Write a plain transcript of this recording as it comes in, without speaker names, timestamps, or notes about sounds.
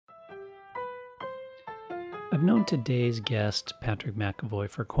I've known today's guest, Patrick McAvoy,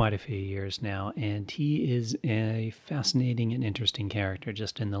 for quite a few years now, and he is a fascinating and interesting character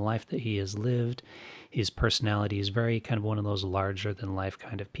just in the life that he has lived. His personality is very kind of one of those larger than life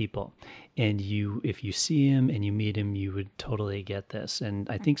kind of people. And if you see him and you meet him, you would totally get this. And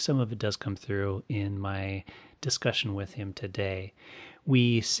I think some of it does come through in my discussion with him today.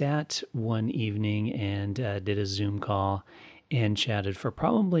 We sat one evening and did a Zoom call and chatted for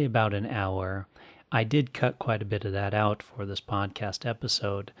probably about an hour. I did cut quite a bit of that out for this podcast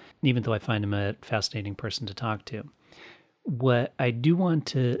episode, even though I find him a fascinating person to talk to. What I do want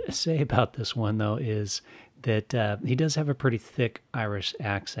to say about this one, though, is that he does have a pretty thick Irish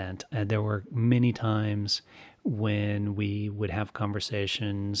accent. And there were many times when we would have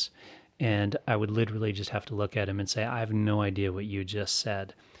conversations, and I would literally just have to look at him and say, I have no idea what you just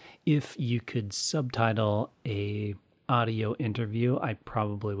said. If you could subtitle a audio interview, I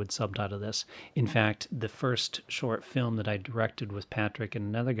probably would subtitle this. In fact, the first short film that I directed with Patrick and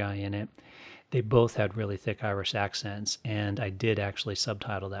another guy in it, they both had really thick Irish accents, and I did actually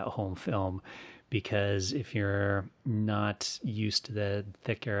subtitle that whole film because if you're not used to the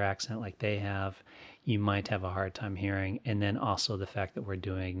thicker accent like they have, you might have a hard time hearing. And then also the fact that we're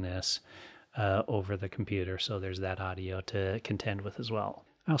doing this over the computer, so there's that audio to contend with as well.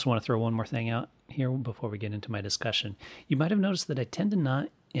 I also want to throw one more thing out here before we get into my discussion. You might have noticed that I tend to not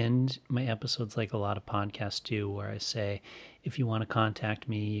end my episodes like a lot of podcasts do, where I say, if you want to contact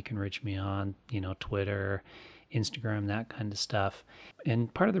me, you can reach me on, Twitter, Instagram, that kind of stuff.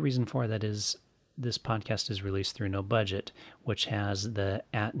 And part of the reason for that is this podcast is released through No Budget, which has the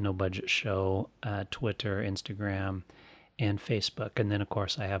at No Budget Show, Twitter, Instagram, and Facebook. And then, of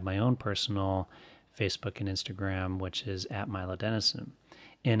course, I have my own personal Facebook and Instagram, which is at Milo Dennison.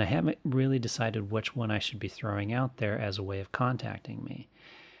 And I haven't really decided which one I should be throwing out there as a way of contacting me.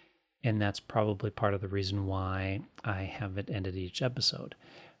 And that's probably part of the reason why I haven't ended each episode.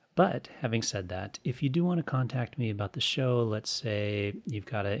 But having said that, if you do want to contact me about the show, let's say you've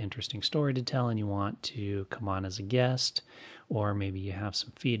got an interesting story to tell and you want to come on as a guest, or maybe you have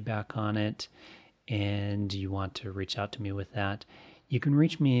some feedback on it and you want to reach out to me with that, you can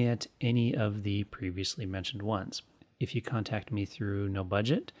reach me at any of the previously mentioned ones. If you contact me through No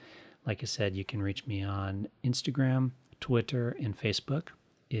Budget, like I said, you can reach me on Instagram, Twitter, and Facebook.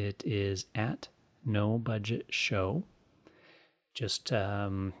 It is at No Budget Show. Just, say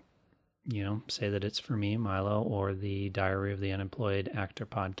that it's for me, Milo, or the Diary of the Unemployed Actor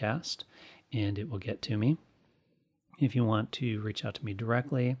podcast, and it will get to me. If you want to reach out to me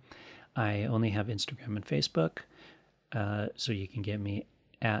directly, I only have Instagram and Facebook, so you can get me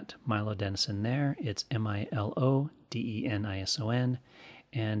at Milo Dennison there. It's MILODENISON,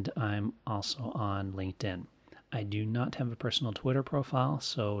 and I'm also on LinkedIn. I do not have a personal Twitter profile,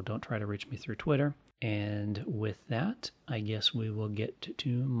 so don't try to reach me through Twitter. And with that, I guess we will get to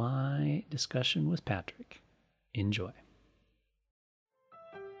my discussion with Patrick. Enjoy.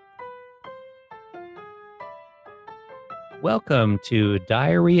 Welcome to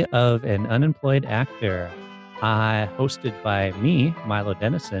Diary of an Unemployed Actor. Hosted by me, Milo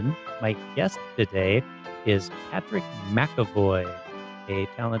Dennison. My guest today is Patrick McAvoy, a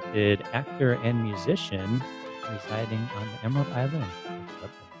talented actor and musician residing on the Emerald Island.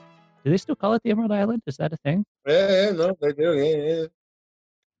 Do they still call it the Emerald Island? Is that a thing? Yeah, no, they do. Yeah.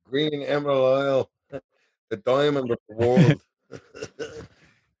 Green Emerald Isle, the diamond of the world.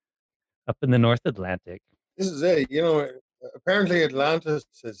 Up in the North Atlantic. This is it. Apparently Atlantis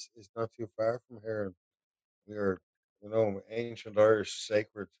is not too far from here. We are, ancient Irish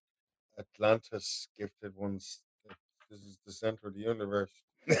sacred Atlantis gifted ones. This is the center of the universe.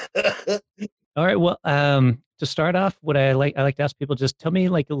 All right. Well, to start off, I like to ask people, just tell me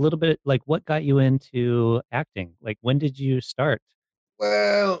like a little bit, like what got you into acting? Like when did you start?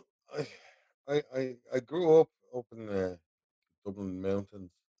 Well, I grew up in the Dublin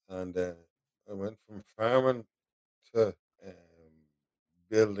mountains, and I went from farming to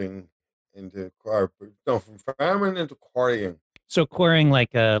building into from farming into quarrying. So quarrying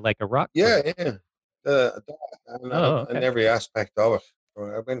like a rock Yeah, quarry. yeah. Oh, And okay. every aspect of it. So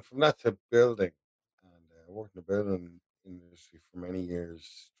I went from that to building, and worked in the building industry for many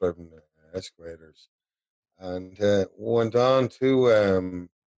years, driving excavators, and went on to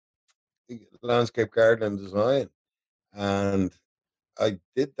landscape gardening design, and I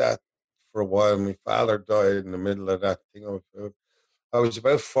did that for a while. My father died in the middle of that thing. I was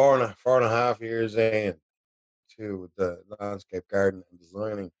about 4.5 years in to the landscape gardening and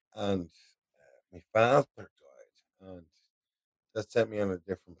designing, and my father died, and that set me on a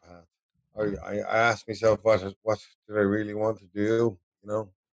different path. I asked myself, what did I really want to do,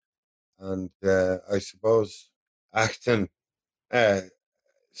 and I suppose acting, uh,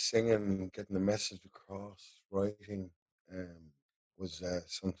 singing, getting the message across, writing, um, was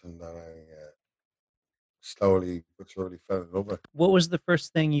something that I slowly but surely fell in love with. What was the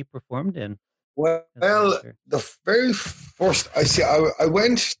first thing you performed in Well, as an actor? the very first I see, I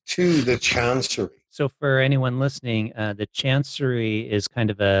went to the Chancery. So for anyone listening, the Chancery is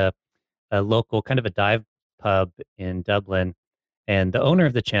kind of a local, kind of a dive pub in Dublin. And the owner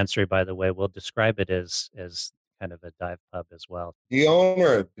of the Chancery, by the way, will describe it as kind of a dive pub as well. The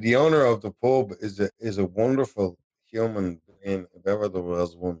owner of the pub is a wonderful human being, if ever there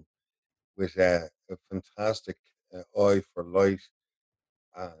was one, with a fantastic eye for light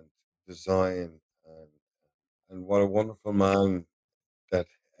and design, and what a wonderful man that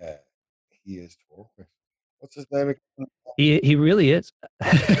uh, he is to work with. What's his name again? He really is.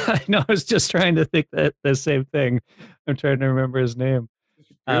 I know. I was just trying to think that the same thing. I'm trying to remember his name.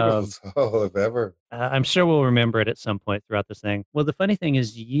 Such a beautiful Um, soul, if ever. I'm sure we'll remember it at some point throughout this thing. Well, the funny thing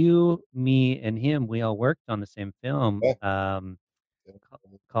is, you, me, and him, we all worked on the same film Yeah, yeah.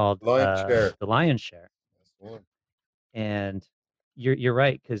 called Lion share. The Lion's Share. That's the one. And you're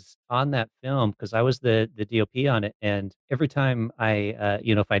right, because on that film, because I was the DOP on it, and every time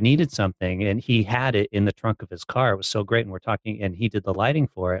if I needed something, and he had it in the trunk of his car, it was so great. And we're talking, and he did the lighting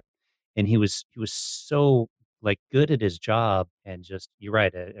for it, and he was so like good at his job, and just you're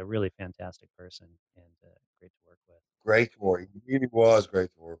right, a really fantastic person, and great to work with. Great to work. He really was great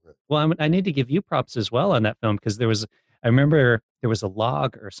to work with. Well, I need to give you props as well on that film because I remember there was a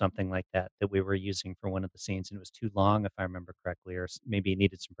log or something like that that we were using for one of the scenes, and it was too long, if I remember correctly, or maybe it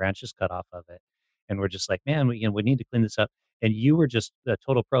needed some branches cut off of it. And we're just like, man, we need to clean this up. And you were just a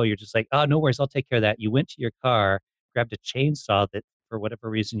total pro. You're just like, oh, no worries, I'll take care of that. You went to your car, grabbed a chainsaw that, for whatever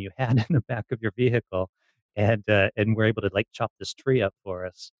reason, you had in the back of your vehicle, and were able to like chop this tree up for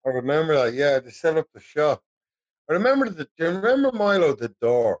us. I remember that. Yeah, they set up the shop. I remember the. Do you remember Milo the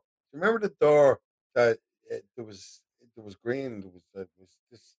door? Do you remember the door that there was green. There was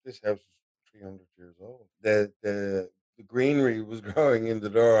this house was 300 years old. The greenery was growing in the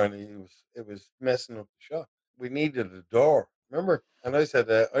door, and it was messing up the shop. We needed a door. Remember? And I said,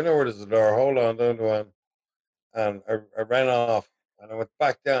 I know where there's a door. Hold on, don't go on. And I ran off, and I went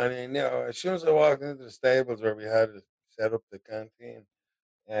back down. And as soon as I walked into the stables where we had it set up the canteen,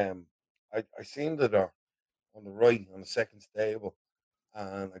 um, I seen the door on the right on the second stable,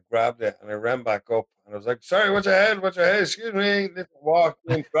 and I grabbed it and I ran back up and I was like, "Sorry, watch your head, excuse me." Walked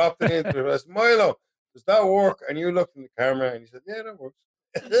in, dropped it into it. I said, "Milo, does that work?" And you looked in the camera and you said, "Yeah, that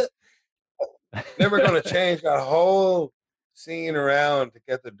works." Never going to change that whole scene around to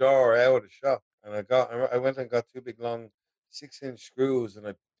get the door out of the shop. And I went and got two big long 6-inch screws and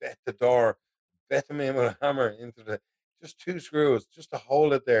I bet them in with a hammer into just two screws just to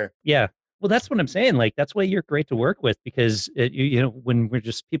hold it there. Yeah. Well, that's what I'm saying. Like, that's why you're great to work with because when we're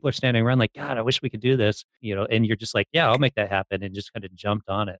just people are standing around like, God, I wish we could do this, and you're just like, yeah, I'll make that happen, and just kind of jumped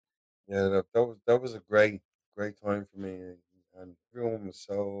on it. Yeah, that was a great time for me, and everyone was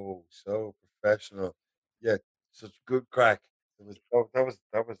so professional. Yeah, such good crack. It was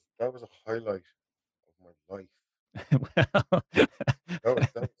that was a highlight of my life. Well, That was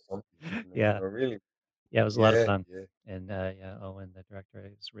something for me. yeah, I really, yeah, it was a lot of yeah, fun, yeah. and yeah, Owen, the director,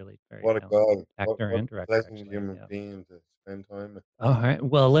 is really very What a talented guy! actor What and a director, pleasant actually. human Yeah. being to spend time with. All right.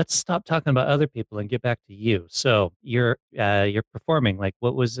 Well, let's stop talking about other people and get back to you. So you're performing. Like,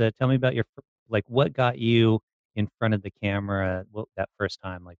 what was? Tell me about like what got you in front of the camera. That first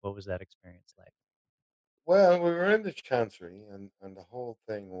time? Like, what was that experience like? Well, we were in the chancery, and the whole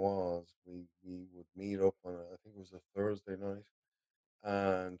thing was we would meet up on I think it was a Thursday night,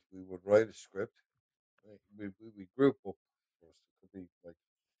 and we would write a script. We group up first. It could be like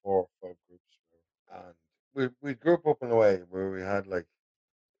 4 or 5 groups, and we group up in a way where we had like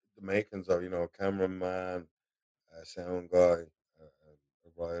the makings of a cameraman, a sound guy, a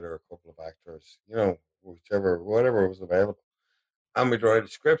writer, a couple of actors, whatever was available, and we'd write a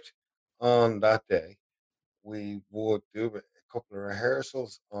script on that day. We would do a couple of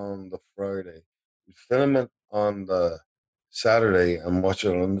rehearsals on the Friday. We'd film it on the Saturday and watch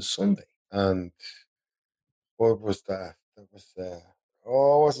it on the Sunday. And what was that? That was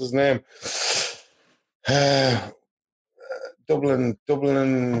what's his name? Uh, Dublin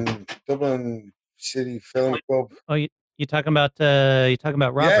City Film Club. Oh, you talking about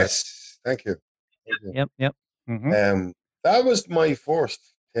Robert? Yes, thank you. Thank you. Yep, yep. Hmm. Um, that was my first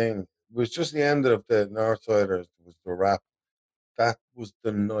thing. It was just the end of the Northsiders. It was the rap. That was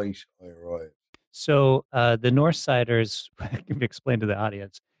the night I arrived. So the Northsiders, I can explain to the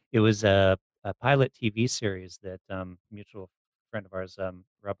audience, it was a pilot TV series that Mutual friend of ours,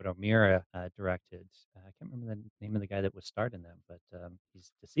 Robert O'Meara, directed. I can't remember the name of the guy that was starred in them, but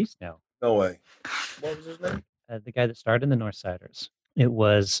he's deceased now. No way. What was his name? The guy that starred in the Northsiders. It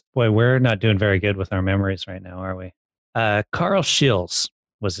was, boy, we're not doing very good with our memories right now, are we? Carl Schills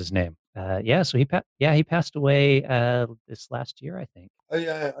was his name. Yeah, so he passed away this last year, I think. Oh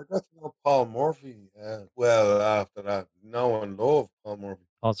yeah, I got to know Paul Murphy. Well, after that, no one loved Paul Murphy.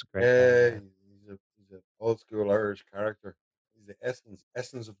 Paul's a great guy, Yeah, yeah. he's a old school Irish character. He's the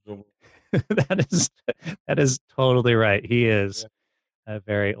essence of Dublin. That is totally right. He is Yeah.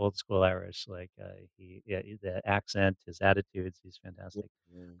 very old school Irish. Like yeah, the accent, his attitudes, he's Yeah. fantastic.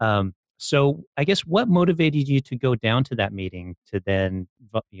 Yeah. So I guess what motivated you to go down to that meeting to then,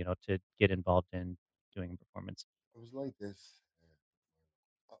 to get involved in doing a performance? It was like this.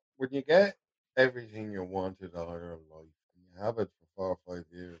 When you get everything you wanted out of life, and you have it for 4 or 5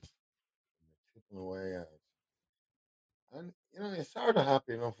 years, and you're chipping away at it, and you're sort of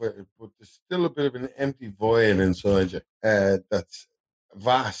happy enough with it, but there's still a bit of an empty void inside you. That's a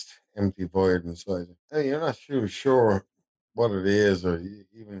vast empty void inside you. And you're not sure what it is, or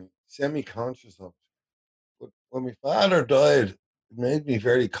even semi-conscious of it. But when my father died, it made me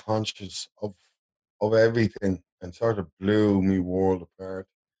very conscious of everything and sort of blew me world apart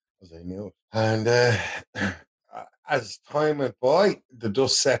as I knew it. And as time went by, the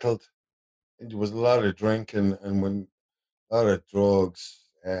dust settled. And there was a lot of drinking and when a lot of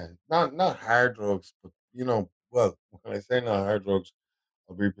drugs. Not hard drugs, but well, when I say not hard drugs,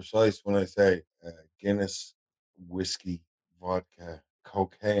 I'll be precise when I say Guinness, whiskey, vodka,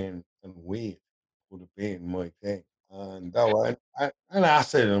 cocaine, and weed would have been my thing. And that was and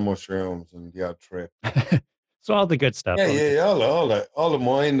acid and mushrooms and the odd trip. So all the good stuff, Yeah, all the yeah, good yeah, stuff. all the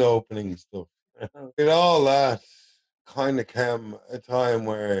mind opening stuff. With all that kind of came a time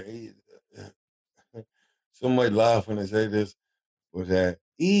where some might laugh when I say this, but my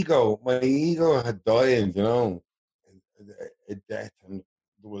ego had died, a death, and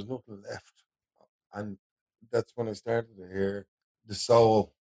there was nothing left. And that's when I started to hear the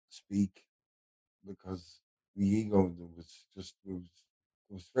soul speak because the ego there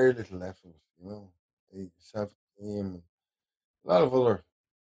was very little left of it, self esteem, a lot of other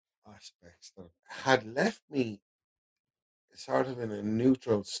aspects that had left me sort of in a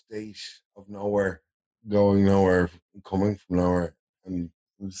neutral state of nowhere, going nowhere, coming from nowhere, and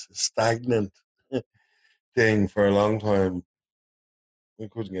it was a stagnant thing for a long time. I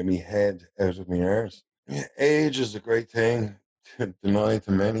couldn't get my head out of my arse. Yeah, age is a great thing to deny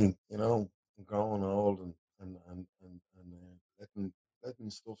to many, growing old and letting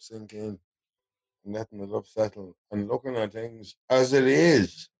stuff sink in and letting the love settle and looking at things as it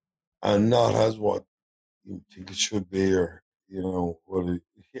is and not as what you think it should be or what it,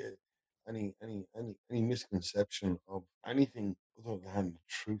 yeah, any misconception of anything other than the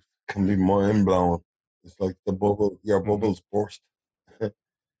truth can be mind blowing. It's like your Hmm. bubble's burst.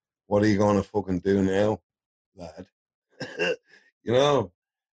 What are you going to fucking do now, lad? you know,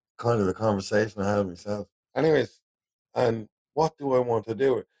 kind of the conversation I had with myself. Anyways, and what do I want to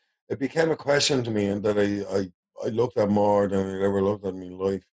do? It became a question to me, and that I looked at more than I ever looked at in my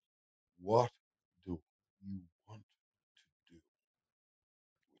life. What do you want to do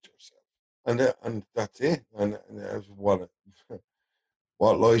with yourself? And that's it. And that's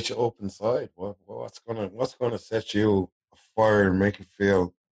what lights you up inside. What's gonna set you afire and make you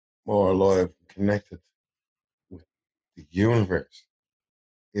feel more alive, and connected with the universe?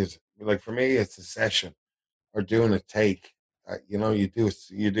 Is like for me, it's a session or doing a take. You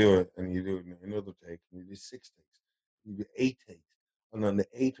do it, and you do it in another take, and you do 6 takes, you do 8 takes, and on the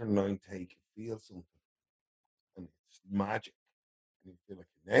eighth or ninth take, you feel something, and it's magic, and you feel like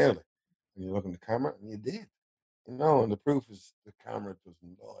you nailed it, and you look in the camera, and you did. And the proof is the camera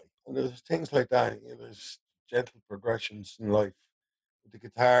doesn't lie. And there's things like that. There's gentle progressions in life with the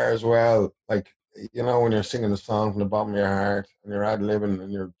guitar as well. Like when you're singing a song from the bottom of your heart and you're ad libbing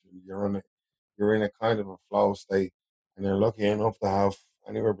and you're in a kind of a flow state, and you're lucky enough to have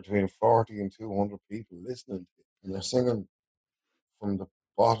anywhere between 40 and 200 people listening to you, and you're singing from the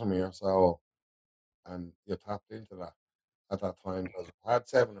bottom of your soul, and you tapped into that at that time because I had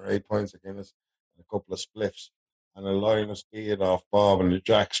 7 or 8 pints of Guinness and a couple of spliffs and a line of speed off Bob and the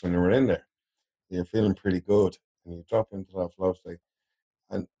Jacks when you were in there. You're feeling pretty good and you drop into that flow state.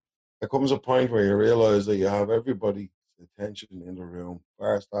 And there comes a point where you realize that you have everybody's attention in the room,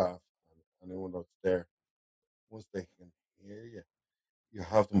 bar staff and anyone that's there. Once they can hear you, you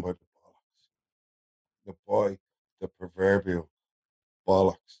have them by the bollocks. The proverbial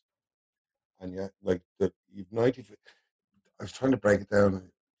bollocks. And yet, like, you've 90. I was trying to break it down and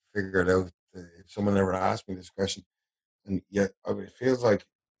figure it out. If someone ever asked me this question, and yet it feels like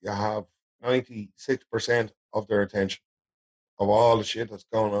you have 96% of their attention of all the shit that's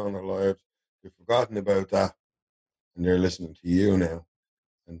going on in their lives. They've forgotten about that, and they're listening to you now,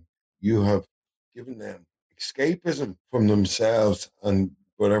 and you have given them escapism from themselves and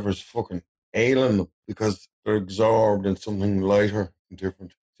whatever's fucking ailing them because they're absorbed in something lighter and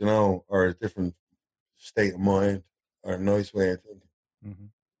different, or a different state of mind, or a nice way of thinking, Hmm.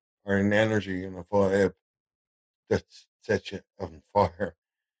 or an energy and a vibe that sets you on fire.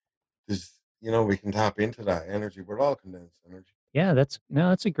 Because we can tap into that energy. We're all condensed energy. Yeah, that's no,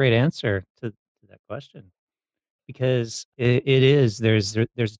 that's a great answer to that question. Because it is there's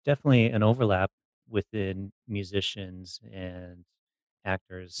definitely an overlap within musicians and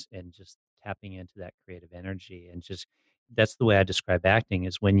actors and just tapping into that creative energy and just that's the way I describe acting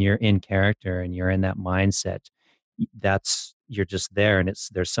is when you're in character and you're in that mindset that's you're just there and it's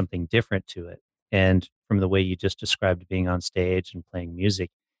there's something different to it and from the way you just described being on stage and playing music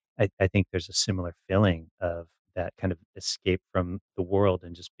I think there's a similar feeling of that kind of escape from the world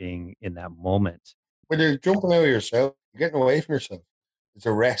and just being in that moment. When you're jumping out of yourself, you're getting away from yourself. It's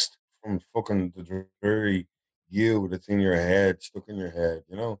a rest from fucking the dreary you that's in your head, stuck in your head.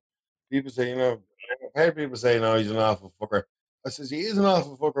 People say, I've heard people say, no, he's an awful fucker. I says, he is an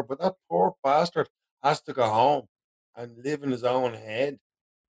awful fucker, but that poor bastard has to go home and live in his own head.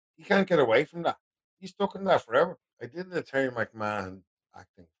 He can't get away from that. He's stuck in that forever. I did the Terry McMahon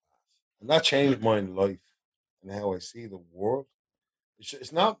acting class, and that changed my life and how I see the world.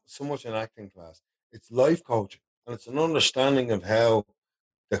 It's not so much an acting class, it's life coaching. And it's an understanding of how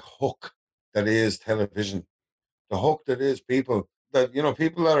the hook that is television, the hook that is people that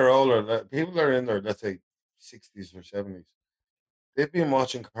are older, people that are in their, let's say, 60s or 70s, they've been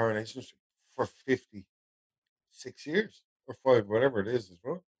watching Coronation Street for 56 years or five, whatever it is,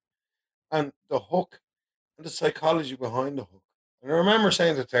 well. And the hook and the psychology behind the hook. And I remember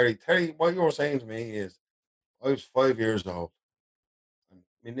saying to Terry, what you were saying to me is, I was 5 years old and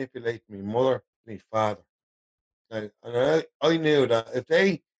manipulate my mother, my father. And I knew that if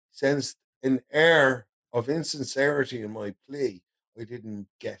they sensed an air of insincerity in my plea, I didn't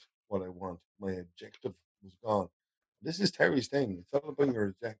get what I want. My objective was gone. This is Terry's thing. It's all about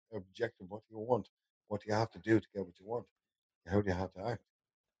your objective, what you want, what you have to do to get what you want, how do you have to act.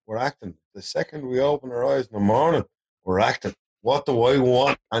 We're acting. The second we open our eyes in the morning, we're acting. What do I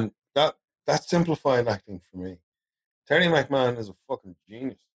want? And that's simplified acting for me. Terry McMahon is a fucking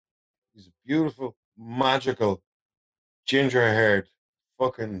genius. He's a beautiful, magical, ginger-haired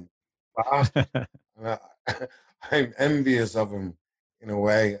fucking bastard. And I'm envious of him in a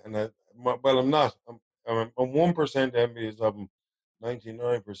way. Well, I'm not. I'm 1% envious of him,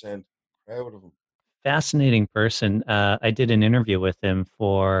 99% proud of him. Fascinating person. I did an interview with him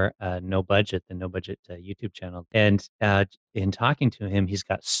for No Budget, the No Budget YouTube channel. And in talking to him, he's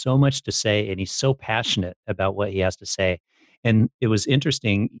got so much to say and he's so passionate about what he has to say. And it was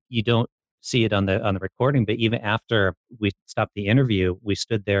interesting. You don't see it on the recording, but even after we stopped the interview, we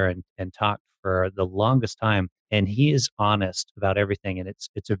stood there and talked for the longest time. And he is honest about everything. And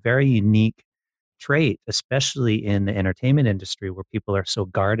it's a very unique trait, especially in the entertainment industry where people are so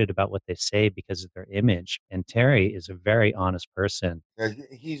guarded about what they say because of their image. And Terry is a very honest person. Yeah,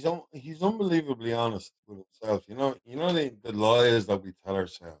 he's unbelievably honest with himself. The lies that we tell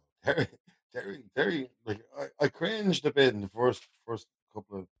ourselves. Terry. Like I cringed a bit in the first 2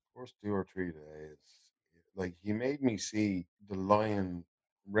 or 3 days. Like he made me see the lying,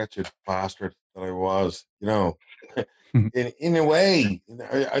 wretched bastard that I was. In a way,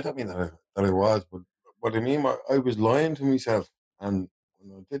 I don't mean that I was, but what I mean, I was lying to myself. And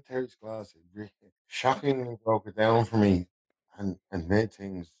when I did Terry's class, it really shockingly broke it down for me and made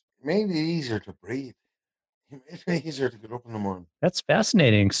it easier to breathe. It made it easier to get up in the morning. That's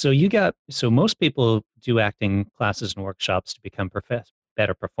fascinating. So most people do acting classes and workshops to become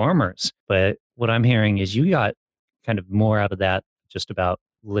better performers. But what I'm hearing is you got kind of more out of that just about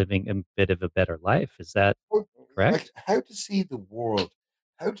living a bit of a better life. Is that But, like correct? how to see the world,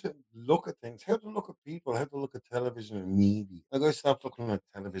 how to look at things, how to look at people, how to look at television and media. Like I stopped looking at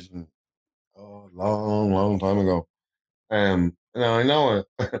television a long, long time ago. Now I know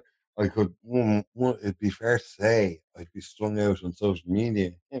I could. It'd be fair to say I'd be strung out on social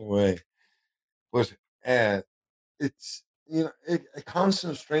media in a way, but uh, it's a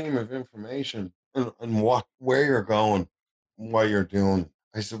constant stream of information and where you're going, what you're doing.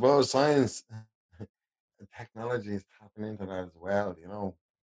 I suppose science and technology is tapping into that as well.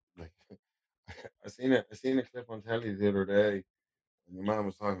 Like I seen a clip on telly the other day, and the man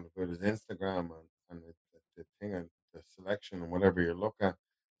was talking about his Instagram and the thing and the selection and whatever you look at.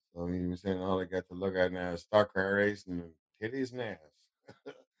 So he was saying all I get to look at now is stock car racing and titties and ass.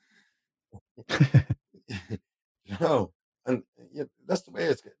 You know, and yeah, that's the way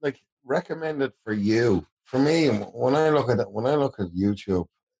it's like recommended for you. For me, when I look at YouTube,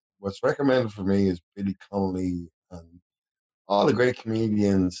 what's recommended for me is Billy Connolly and all the great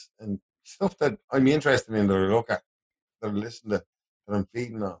comedians and stuff that I'm interested in that I look at, that I listen to, that I'm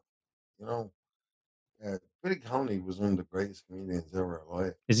feeding on. You know, Billy Connolly was one of the greatest comedians ever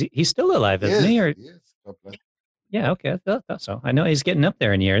alive. Is he's still alive, He isn't he? is, Or he is. God bless. yeah, okay, I thought so. I know he's getting up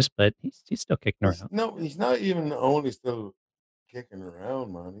there in years, but he's still kicking He's around. no, he's not even only still kicking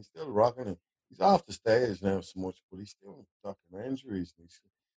around, man. He's still rocking it. He's off the stage now so much, but he's still in documentaries. He's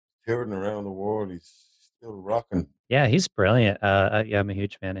touring around the world. He's still rocking. Yeah, he's brilliant. Yeah, I'm a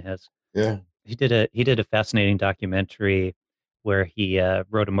huge fan of his. Yeah, He did a fascinating documentary where he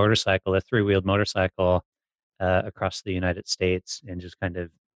rode a motorcycle, a three-wheeled motorcycle, across the United States, and just kind of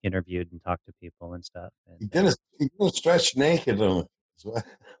interviewed and talked to people and stuff. And he did a stretch naked on it as well.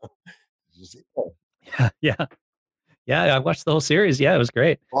 Did you see that? yeah, yeah, yeah. I watched the whole series. Yeah, it was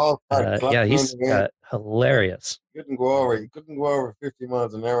great. Ball start Yeah, clapping on he's the game. hilarious. Couldn't go over. He couldn't go over 50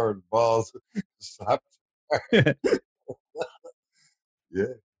 miles an hour. The balls slapped. Yeah,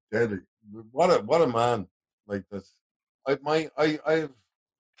 deadly. What a man like this. I've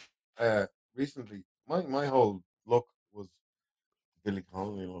uh recently my whole look was Billy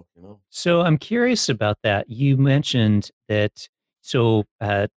Connolly look, you know. So I'm curious about that. You mentioned that. So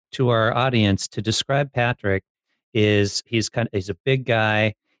to our audience, to describe Patrick, is he's a big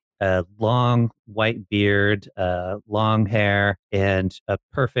guy, long white beard, long hair, and a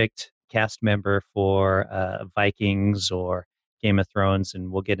perfect cast member for Vikings or Game of Thrones,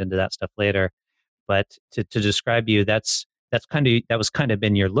 and we'll get into that stuff later. But to describe you, that was kind of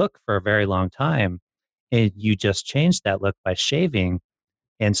been your look for a very long time, and you just changed that look by shaving.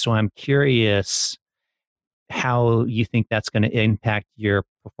 And so I'm curious how you think that's going to impact your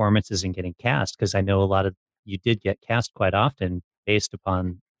performances in getting cast, because I know a lot of you did get cast quite often based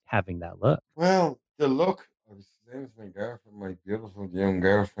upon having that look. Well, the look, I was saying to my beautiful young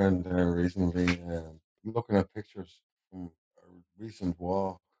girlfriend recently, looking at pictures from a recent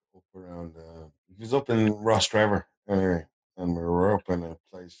walk up around, it was up in Ross Trevor anyway, and we were up in a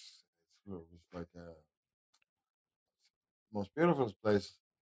place, it was like a most beautiful place,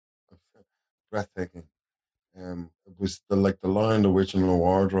 breathtaking. It was like the Lion, the Witch, and the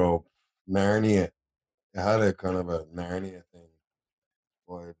Wardrobe, Narnia. It had a kind of a Narnia thing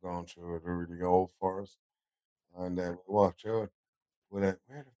while I've gone through it, a really old forest, and we walked through it. With it,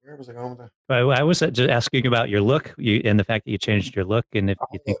 where was I going with that? But I was just asking about your look, and the fact that you changed your look, and if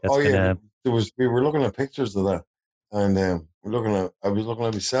you think Oh that's yeah, gonna. there was. We were looking at pictures of that, and we're looking at. I was looking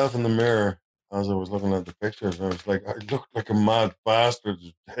at myself in the mirror as I was looking at the pictures, and I was like, I looked like a mad bastard,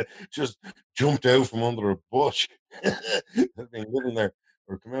 just jumped out from under a bush. I'd been living there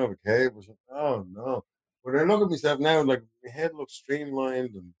or come out of a cave or something. Oh no! But I look at myself now, like my head looks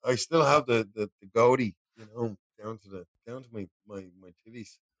streamlined, and I still have the goatee, you know, down to my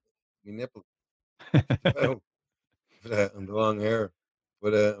titties, my nipple, just about and the long hair.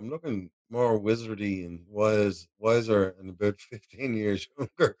 But I'm looking more wizardy and wiser, and about 15 years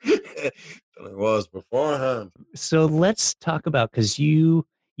younger than I was beforehand. So let's talk about, because you've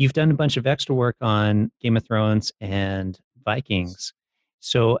done a bunch of extra work on Game of Thrones and Vikings.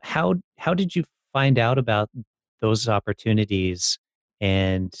 So how did you find out about those opportunities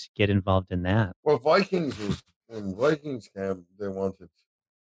and get involved in that? Well, Vikings was when Vikings came, they wanted,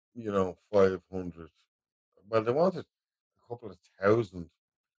 500. Well, they wanted a couple of thousand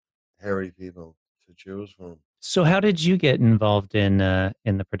hairy people to choose from. So how did you get involved in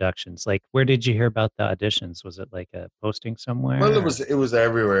the productions? Like, where did you hear about the auditions? Was it like a posting Well, somewhere? Or? it was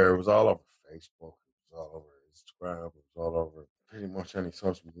everywhere. It was all over Facebook. It was all over Instagram. It was all over pretty much any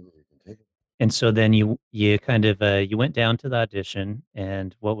social media you can think of. And so then you kind of you went down to the audition,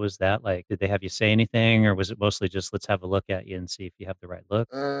 and what was that like? Did they have you say anything, or was it mostly just let's have a look at you and see if you have the right look?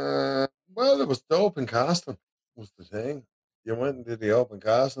 Well, it was the open casting was the thing. You went and did the open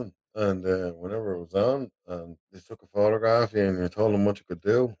casting, and whenever it was on, and they took a photograph of you, and you told them what you could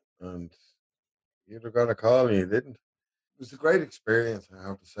do, and you either got a call or you didn't. It was a great experience, I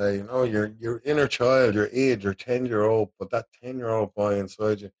have to say. You know, your inner child, your age, your 10-year-old, but that 10-year-old boy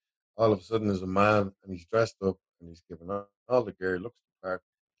inside you, all of a sudden is a man, and he's dressed up, and he's given all the gear, looks the part,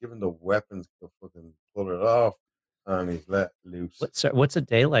 given the weapons to fucking pull it off, and he's let loose. What's a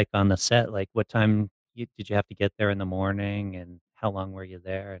day like on the set? Like, what time did you have to get there in the morning, and how long were you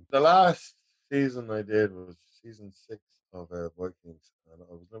there? And The last season I did was season 6 of Vikings, and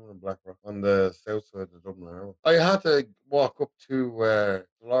I was living in Blackrock on the south side of Dublin. Ireland. I had to walk up to the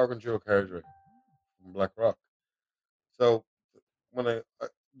Largan Dual Carriageway from Blackrock. So when they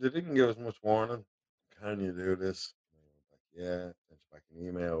didn't give us much warning. Can you do this? And I was like, yeah. Sent you back an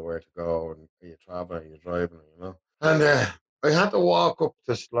email where to go, and are you traveling? Are you driving? And I had to walk up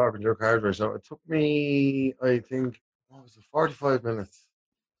to Slarkin Dual Carriageway, so it took me, I think, what was it, 45 minutes.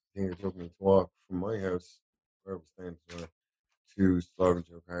 I think it took me to walk from my house, where I was staying, to Slogan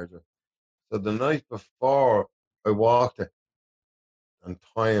Carriage. So the night before, I walked it and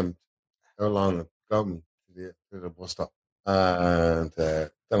timed how long it got me to the bus stop. And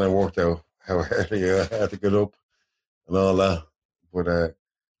then I worked out how early I had to get up and all that. But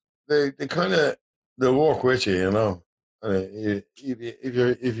they kind of they'll work with you, you know. If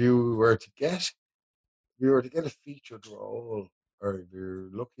you were to get a featured role, or if you're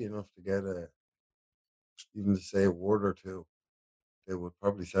lucky enough to get a even to say a word or two, they would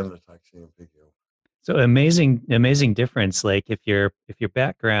probably send a taxi and pick you up. So amazing difference. Like if your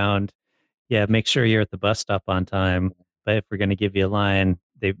background, yeah, make sure you're at the bus stop on time. But if we're going to give you a line,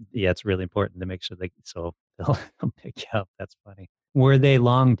 yeah, it's really important to make sure so they'll pick you up. That's funny. Were they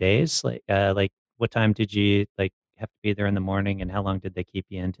long days? Like what time did you like have to be there in the morning, and how long did they keep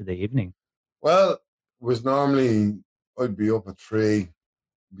you into the evening? Well, it was normally I'd be up at 3,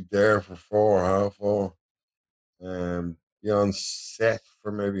 be there for 4, half 4, be on set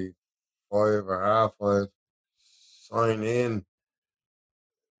for maybe 5 or half 5, sign in,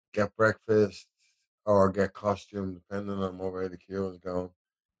 get breakfast or get costume, depending on what way the queue is going,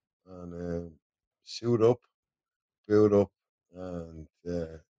 and suit up, build up, and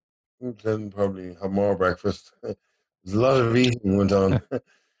then probably have more breakfast. There's a lot of eating went on,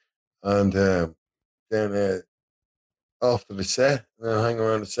 and then off to the set, and then hang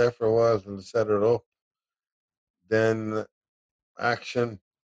around the set for a while till they set it up. Then action,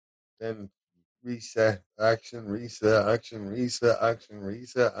 then reset, action, reset, action, reset, action,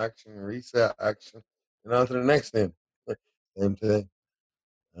 reset, action, reset, action, and on to the next thing. Same thing,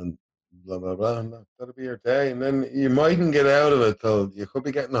 and blah blah blah. And that'll be your day, and then you mightn't get out of it till you could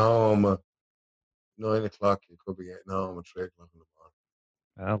be getting home at 9 o'clock. You could be getting home at 3 o'clock in the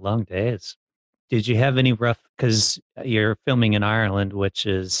morning. Long days. Did you have any rough, because you're filming in Ireland, which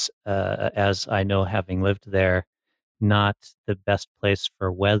is, as I know, having lived there, not the best place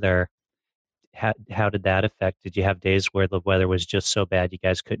for weather. How did that affect? Did you have days where the weather was just so bad you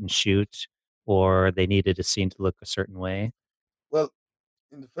guys couldn't shoot, or they needed a scene to look a certain way? Well,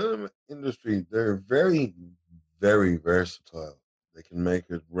 in the film industry, they're very, very versatile. They can make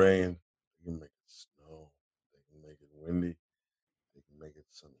it rain, they can make it snow, they can make it windy, they can make it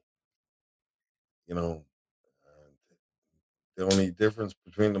sunny. You know, and the only difference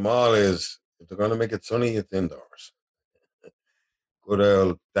between them all is if they're going to make it sunny, it's indoors. Good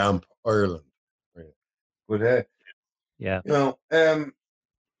old damp Ireland. Right. But Yeah. you know,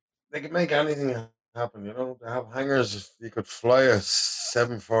 they can make anything happen. You know, they have hangars. You could fly a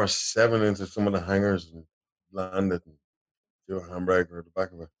 747 into some of the hangars and land it and do a handbrake or the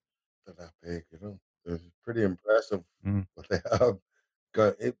back of it. They're that big, you know. It's pretty impressive Mm. what they have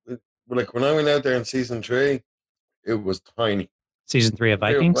got. Like when I went out there in season 3, it was tiny. Season three of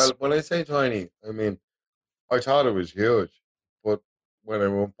Vikings? Well, when I say tiny, I mean I thought it was huge, but when I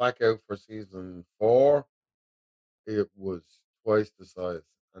went back out for season 4, it was twice the size,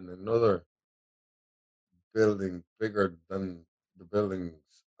 and another building bigger than the buildings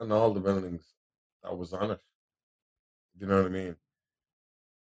and all the buildings that was on it. You know what I mean?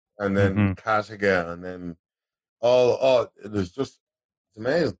 And then Hmm. Katanga, and then all it was just it's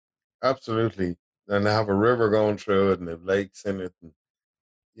amazing, absolutely. And they have a river going through it, and they have lakes in it, and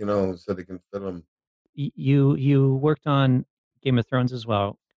so they can film. You worked on Game of Thrones as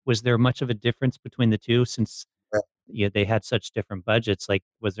well. Was there much of a difference between the two, since yeah, they had such different budgets? Like,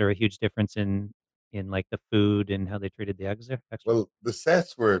 was there a huge difference in like the food and how they treated the extras? Well, the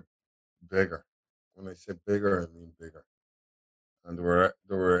sets were bigger. When I say bigger, I mean bigger, and they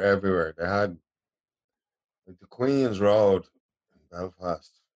were everywhere. They had like the Queen's Road in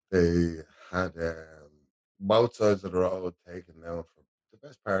Belfast. They had both sides of the road taken down for the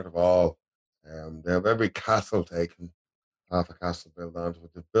best part of all. They have every castle taken, half a castle built onto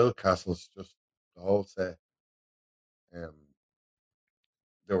it. They built castles just the whole set. Um,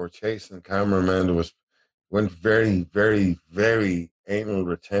 they were chasing cameramen. There was went very, very, very anal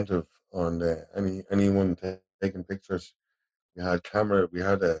retentive on anyone taking pictures. We had camera. We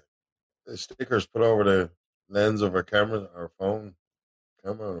had stickers put over the lens of our camera, our phone,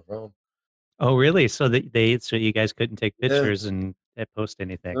 camera on our phone. Oh, really? So you guys couldn't take Yeah, pictures, and They post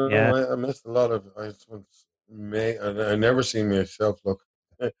anything. No, Yeah. I missed a lot of. I just once may. I never seen myself look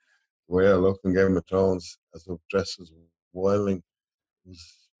the way I looked in Game of Thrones as a dressed as wildling. It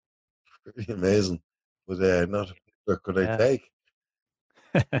was pretty amazing, but not a picture could I Yeah. take.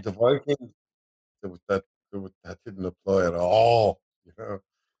 With the Vikings, that didn't apply at all. You know,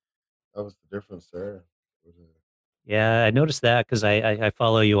 that was the difference there. But, Yeah, I noticed that because I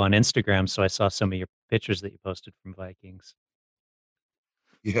follow you on Instagram, so I saw some of your pictures that you posted from Vikings.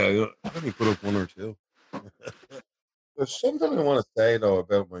 yeah, let me put up one or two. There's something I want to say though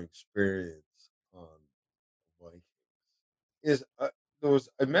about my experience on Vikings. Is there was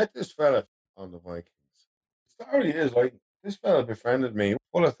I met this fella on the Vikings. The story is like this fella befriended me,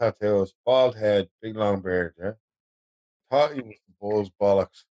 full of tattoos, bald head, big long beard. Yeah, thought he was the Bulls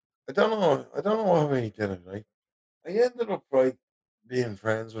bollocks. I don't know. I don't know how he did it. Right, I ended up like being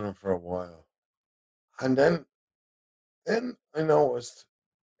friends with him for a while, and then I noticed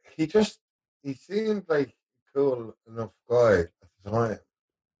he just he seemed like a cool enough guy at the time,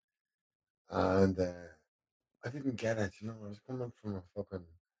 and I didn't get it. You know, I was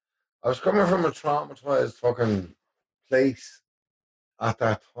coming from a traumatized fucking place at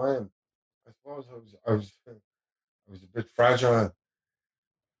that time. I suppose I was a bit fragile,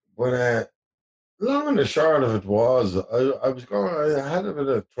 but long and the short of it was I was going. I had a bit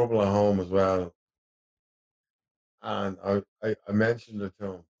of trouble at home as well, and I mentioned it to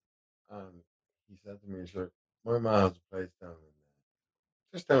him, and he said to me, "Sure, my mom has a place down in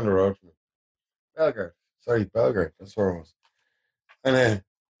just down the road from me, Belgrade. Sorry, Belgrade. That's where it was." And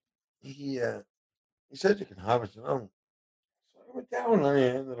he uh, he said you can have it, you know. So I went down and I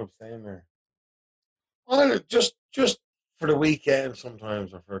ended up staying there. Well, just for the weekend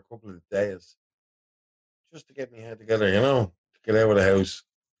sometimes or for a couple of days, just to get my head together, you know, to get out of the house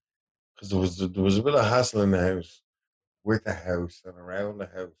because there was a bit of hassle in the house, with the house and around the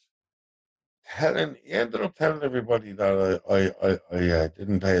house. He ended up telling everybody that I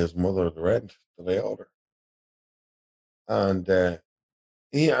didn't pay his mother the rent that I owed her, and I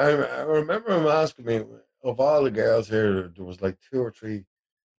remember him asking me of all the girls here, there was like two or three.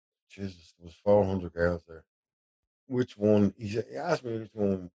 Jesus, there was 400 girls there. Which one? He asked me which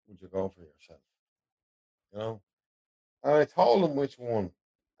one would you go for yourself, you know? And I told him which one,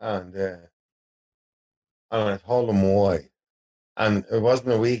 and I told him why. And it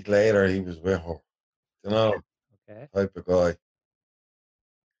wasn't a week later he was with her, you know, Okay. type of guy.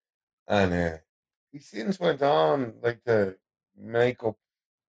 And he since went on like to make up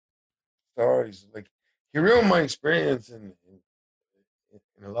stories. Like he ruined my experience in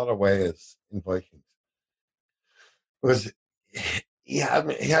a lot of ways in Vikings because he had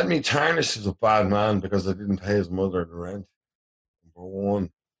me tarnished as a bad man because I didn't pay his mother the rent. Number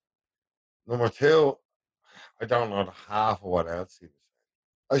one. Number two, I don't know the half of what else he was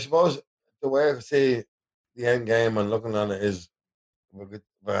saying. I suppose the way I see the end game and looking at it is, if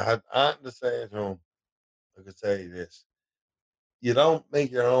I had anything to say to him, I could say this: you don't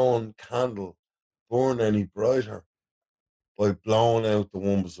make your own candle burn any brighter by blowing out the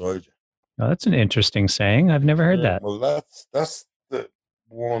one beside you. Oh, that's an interesting saying. I've never heard Yeah, that. well, that's the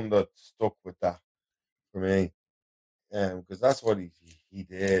one that stuck with that for me, because that's what he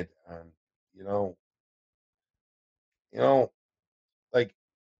did, and you know, you know, like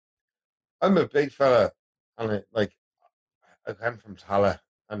I'm a big fella, and I came from Tala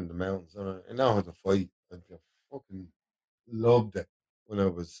and the mountains, and I know how to fight. I fucking loved it when I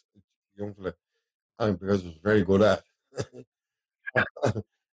was a young fella, and because I was very good at it.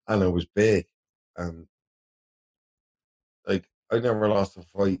 And I was big, and like I never lost a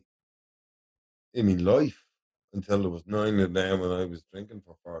fight in my life until there was nine of them, and I was drinking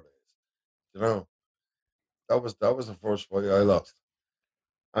for 4 days. You know, that was the first fight I lost,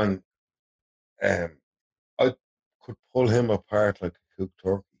 and um, I could pull him apart like a cooked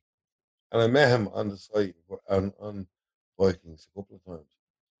turkey. And I met him on the site on Vikings a couple of times,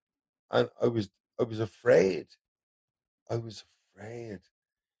 and I was afraid. I was afraid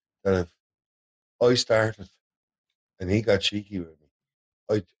that if I started and he got cheeky with me,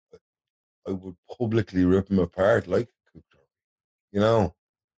 I I would publicly rip him apart like a cooked turkey, you know.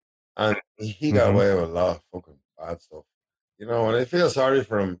 And he got Hmm. away with a lot of fucking bad stuff, you know. And I feel sorry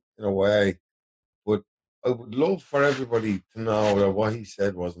for him in a way, but I would love for everybody to know that what he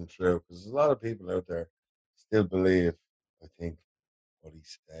said wasn't true because there's a lot of people out there still believe, I think, what he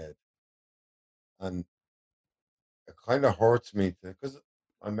said, and it kind of hurts me because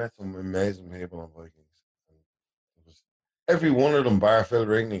I met some amazing people on Vikings. And it was every one of them, bar Phil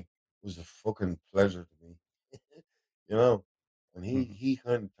Rigney, was a fucking pleasure to me, you know. And he Hmm. he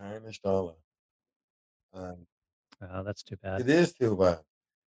kind of tarnished all that. Oh, that's too bad. It is too bad,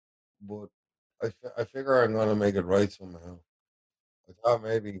 but I figure I'm gonna make it right somehow. I thought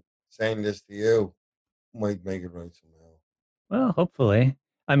maybe saying this to you might make it right somehow. Well, hopefully.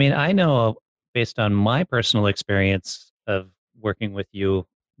 I mean, I know based on my personal experience of working with you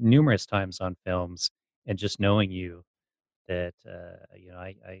numerous times on films and just knowing you that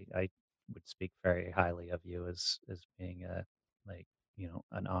I would speak very highly of you as being a like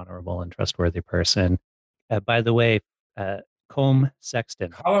an honorable and trustworthy person. By the way, uh, Combe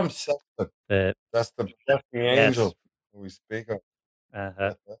Sexton, Call him Sexton. the That's the yes, angel we speak of.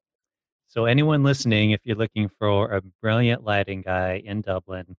 uh, so anyone listening, if you're looking for a brilliant lighting guy in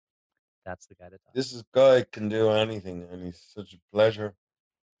Dublin, that's the guy to talk This is guy can do anything, and he's such a pleasure.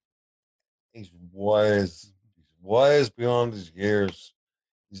 He's wise. to. He's wise beyond his years.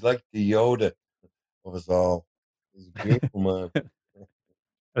 He's like the Yoda of us all. He's a beautiful man.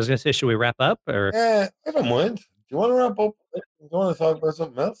 I was gonna say, should we wrap up or? Yeah, I don't mind. Do you want to wrap up? Do you want to talk about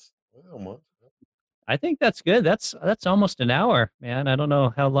something else? I don't mind. I think that's good. That's almost an hour, man. I don't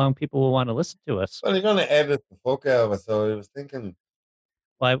know how long people will want to listen to us. Well, you're gonna edit the fuck out of it, so I was thinking.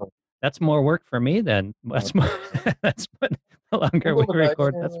 Well, that's more work for me then. Oh, That's more. That's what the I'm longer we good with that.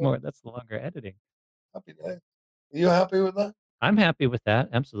 record, Yeah, that's yeah, more. That's the longer editing. happy day. Are you happy with that? I'm happy with that.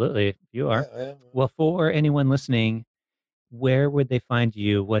 Absolutely, you Yeah, are. I am. Well, for anyone listening, where would they find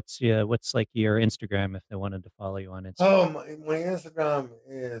you? What's like your Instagram if they wanted to follow you on Instagram? Oh, my Instagram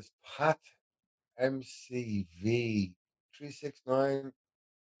is Pat MCV 369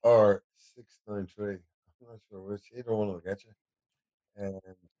 or 693. I'm not sure which. Either one will get you. And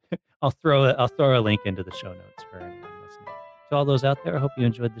I'll throw a link into the show notes for anyone listening. To all those out there, I hope you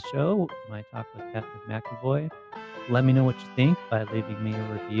enjoyed the show. My talk with Patrick McAvoy. Let me know what you think by leaving me a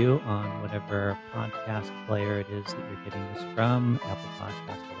review on whatever podcast player it is that you're getting this from, Apple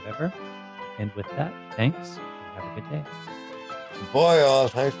Podcast or whatever. And with that, thanks and have a good day. boy, all,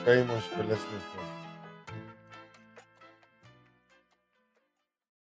 thanks very much for listening to us.